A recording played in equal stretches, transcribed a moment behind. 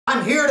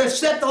I'm here to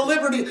set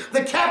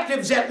the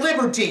captives at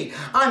liberty.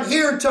 I'm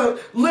here to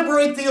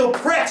liberate the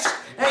oppressed.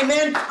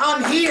 Amen.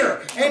 I'm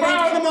here.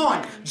 Amen. Come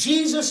on.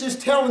 Jesus is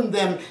telling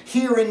them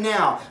here and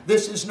now.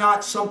 This is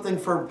not something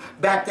for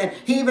back then.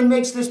 He even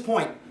makes this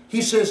point.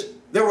 He says,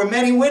 there were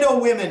many widow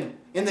women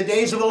in the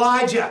days of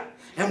Elijah.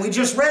 And we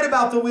just read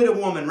about the widow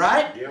woman,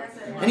 right? Yep.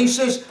 And he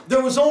says,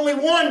 there was only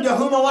one to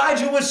whom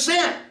Elijah was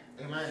sent.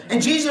 Amen.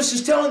 And Jesus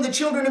is telling the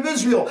children of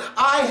Israel,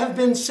 I have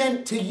been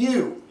sent to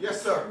you.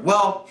 Yes, sir.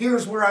 Well,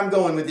 here's where I'm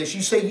going with this.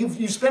 You say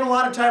you spent a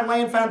lot of time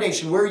laying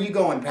foundation. Where are you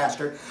going,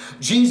 Pastor?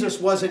 Jesus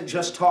wasn't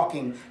just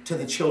talking to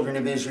the children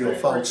of Israel,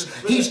 folks.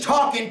 He's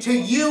talking to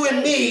you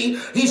and me.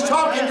 He's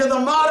talking to the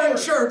modern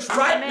church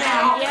right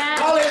now.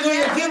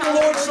 Hallelujah. Give the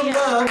Lord some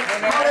love.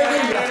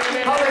 Hallelujah.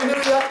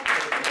 Hallelujah.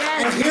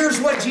 And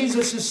here's what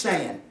Jesus is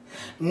saying.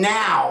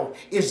 Now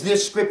is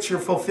this scripture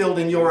fulfilled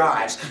in your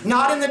eyes.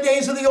 Not in the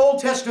days of the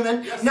Old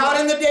Testament, not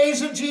in the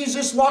days of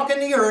Jesus walking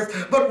the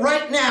earth, but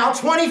right now,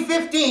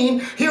 2015,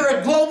 here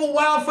at Global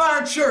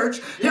Wildfire Church,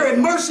 here at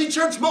Mercy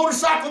Church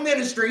Motorcycle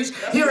Ministries,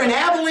 here in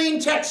Abilene,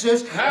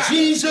 Texas,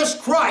 Jesus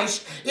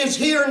Christ is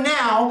here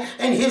now,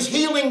 and His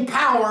healing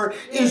power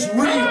is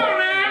real.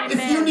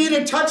 If you need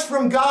a touch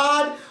from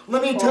God,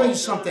 let me tell you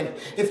something.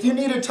 If you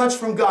need a touch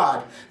from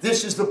God,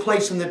 this is the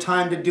place and the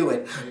time to do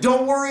it.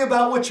 Don't worry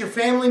about what your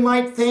family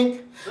might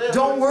think.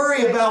 Don't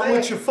worry about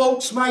what your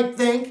folks might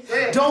think.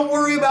 Don't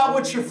worry about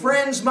what your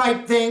friends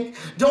might think.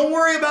 Don't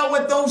worry about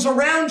what those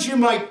around you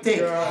might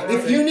think.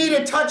 If you need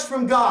a touch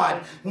from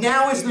God,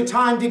 now is the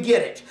time to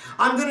get it.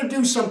 I'm going to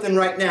do something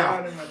right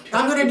now.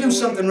 I'm going to do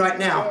something right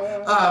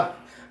now.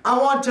 I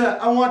want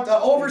the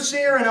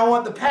overseer and I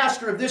want the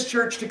pastor of this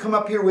church to come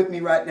up here with me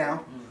right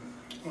now.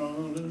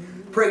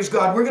 Praise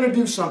God. We're going to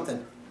do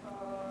something.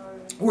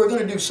 We're going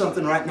to do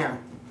something right now.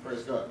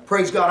 Praise God.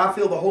 Praise God. I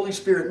feel the Holy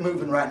Spirit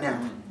moving right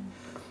now.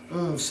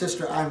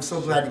 Sister, I'm so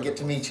glad to get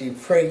to meet you.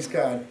 Praise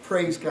God.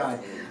 Praise God.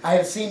 I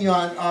have seen you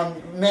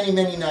on many,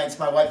 many nights.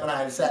 My wife and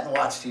I have sat and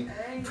watched you.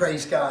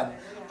 Praise God.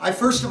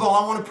 First of all,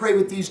 I want to pray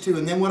with these two.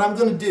 And then what I'm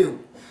going to do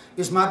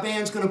is my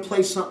band's going to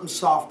play something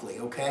softly,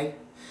 okay?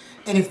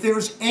 And if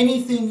there's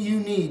anything you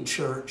need,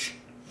 church,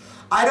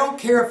 I don't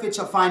care if it's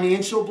a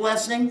financial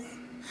blessing.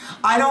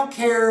 I don't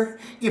care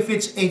if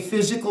it's a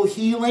physical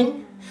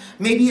healing.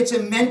 Maybe it's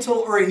a mental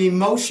or an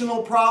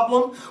emotional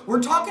problem.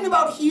 We're talking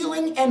about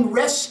healing and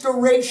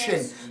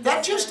restoration.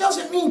 That just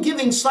doesn't mean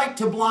giving sight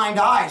to blind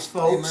eyes,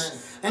 folks.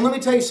 Amen. And let me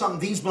tell you something.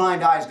 These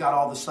blind eyes got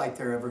all the sight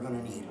they're ever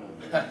going to need.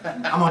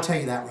 I'm going to tell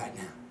you that right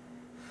now.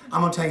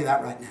 I'm going to tell you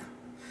that right now.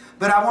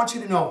 But I want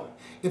you to know,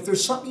 if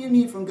there's something you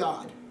need from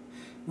God,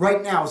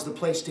 right now is the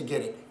place to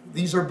get it.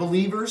 These are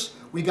believers.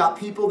 We got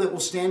people that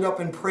will stand up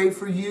and pray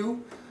for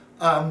you.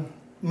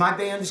 My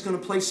band is going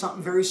to play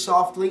something very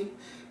softly.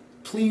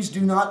 Please do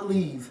not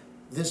leave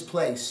this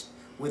place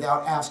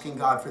without asking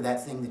God for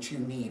that thing that you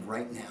need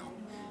right now.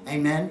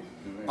 Amen?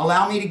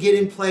 Allow me to get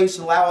in place.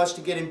 Allow us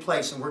to get in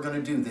place, and we're going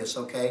to do this,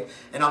 okay?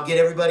 And I'll get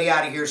everybody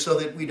out of here so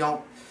that we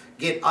don't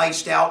get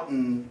iced out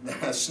and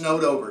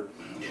snowed over.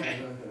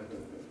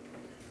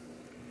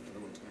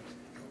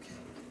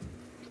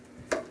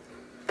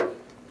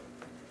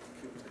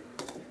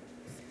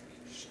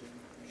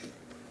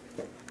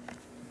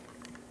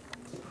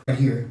 Right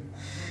here.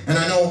 And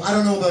I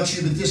don't know about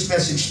you, but this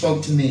message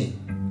spoke to me.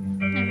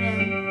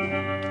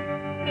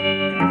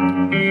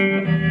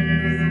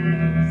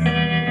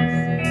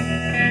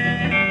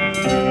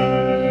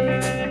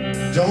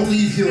 Don't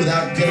leave here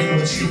without getting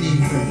what you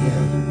need from Him.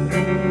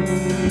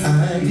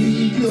 I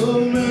need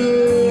your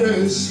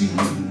mercy.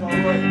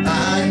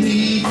 I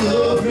need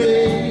your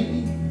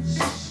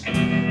grace.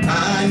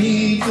 I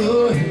need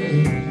your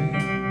hand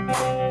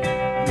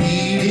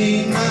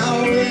leading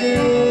my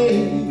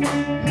way.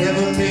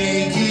 Never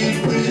make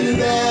it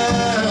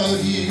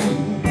without you.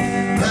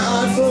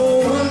 Not for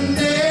one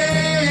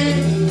day.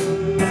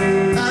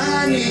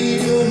 I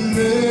need your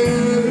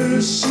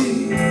mercy.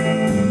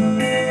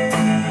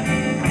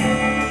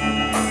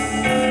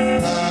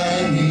 I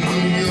need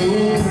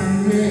your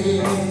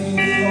grace.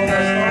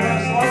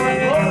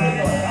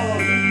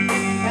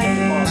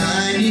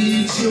 I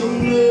need your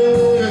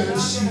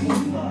mercy.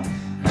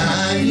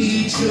 I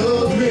need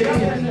your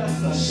grace.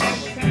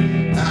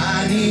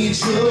 I need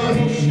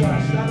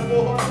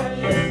your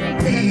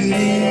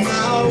leading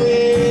my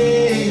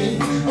way.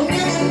 I'll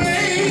never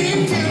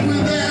make it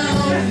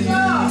without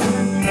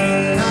you.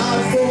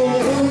 Not for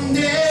one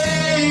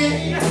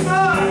day.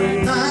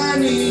 I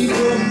need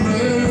your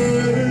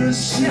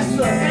mercy.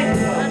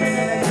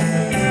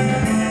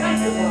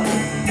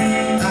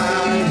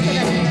 I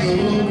need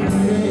your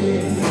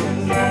grace.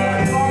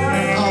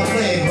 I'll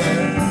play it.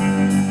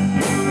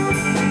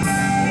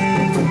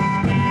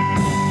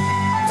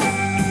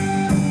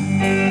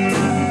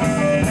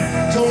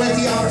 Don't let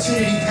the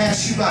opportunity pass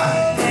you by.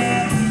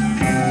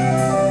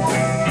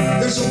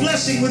 There's a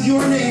blessing with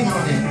your name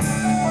on it.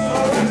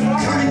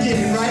 Come and get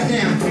it right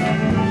now.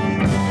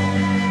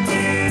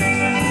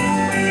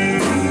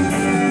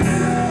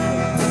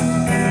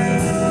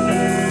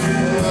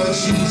 Oh,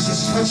 Jesus,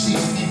 touch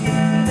these people.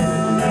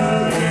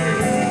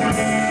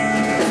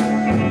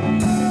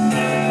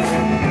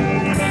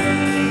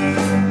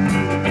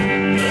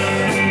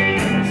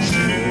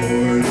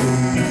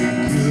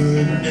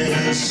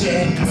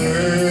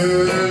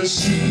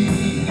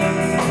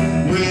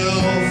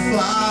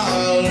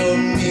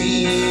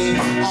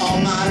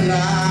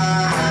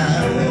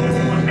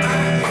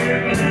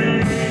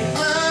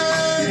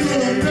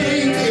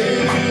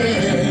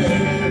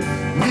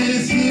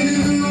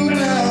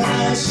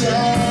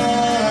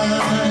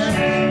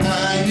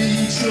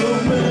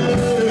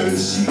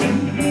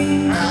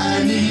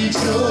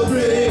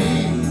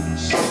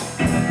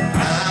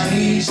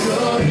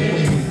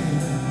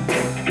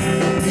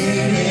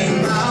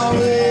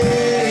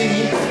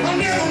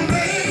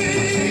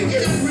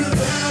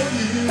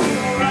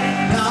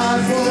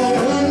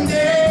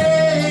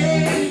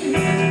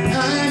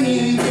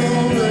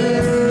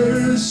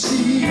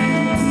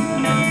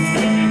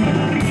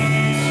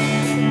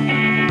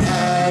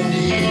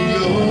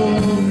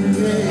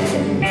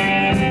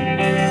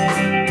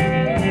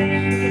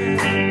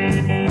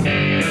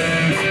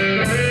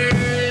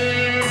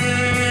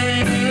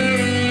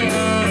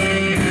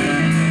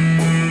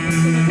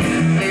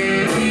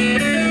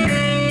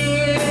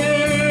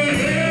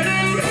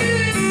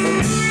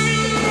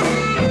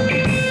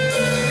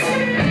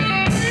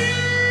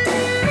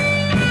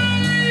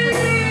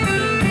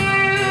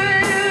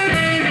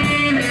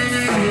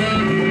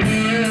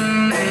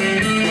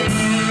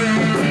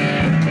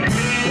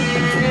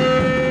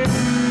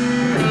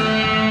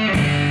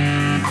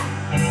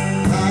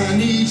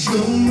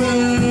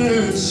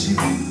 mercy.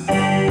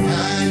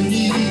 I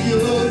need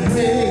your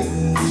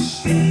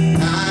grace.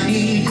 I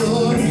need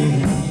your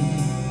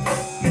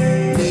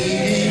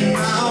leading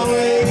my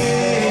way.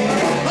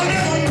 I'll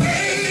never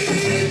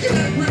make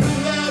it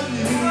without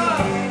you,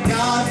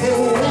 God, for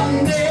one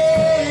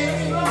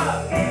day.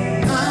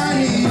 I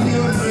need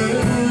your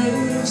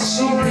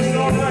mercy.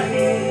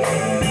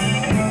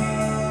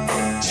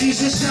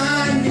 Jesus, I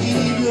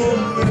need your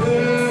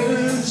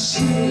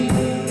mercy.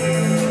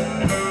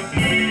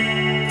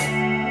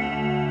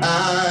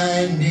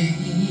 I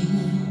need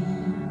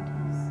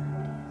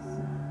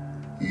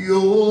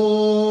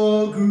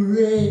your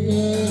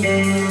grace.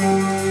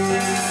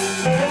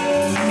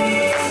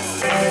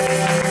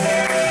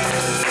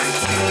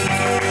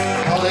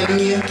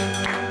 Hallelujah.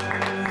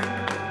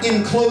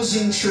 In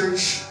closing,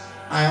 church,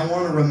 I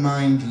want to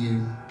remind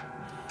you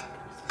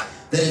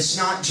that it's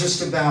not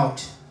just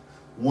about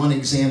one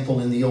example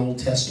in the Old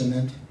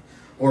Testament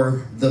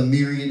or the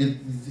myriad of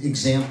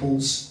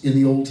examples in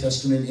the Old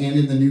Testament and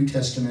in the New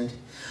Testament,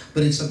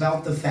 but it's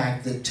about the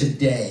fact that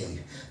today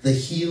the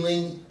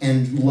healing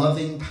and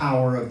loving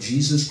power of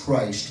Jesus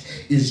Christ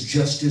is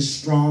just as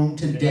strong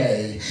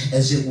today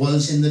as it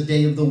was in the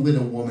day of the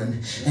widow woman.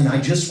 And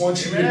I just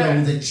want you to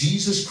know that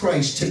Jesus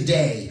Christ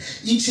today,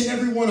 each and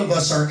every one of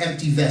us are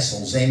empty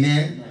vessels.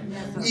 Amen?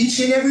 Each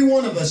and every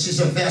one of us is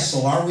a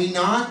vessel, are we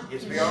not?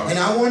 Yes, we are. And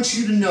I want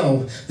you to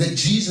know that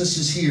Jesus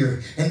is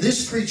here, and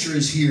this preacher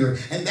is here,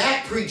 and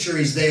that preacher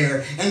is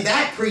there, and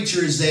that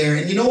preacher is there.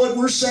 And you know what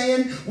we're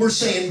saying? We're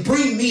saying,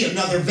 bring me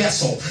another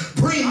vessel.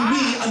 Bring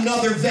me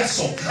another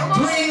vessel.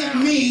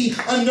 Bring me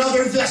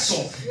another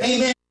vessel.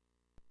 Amen.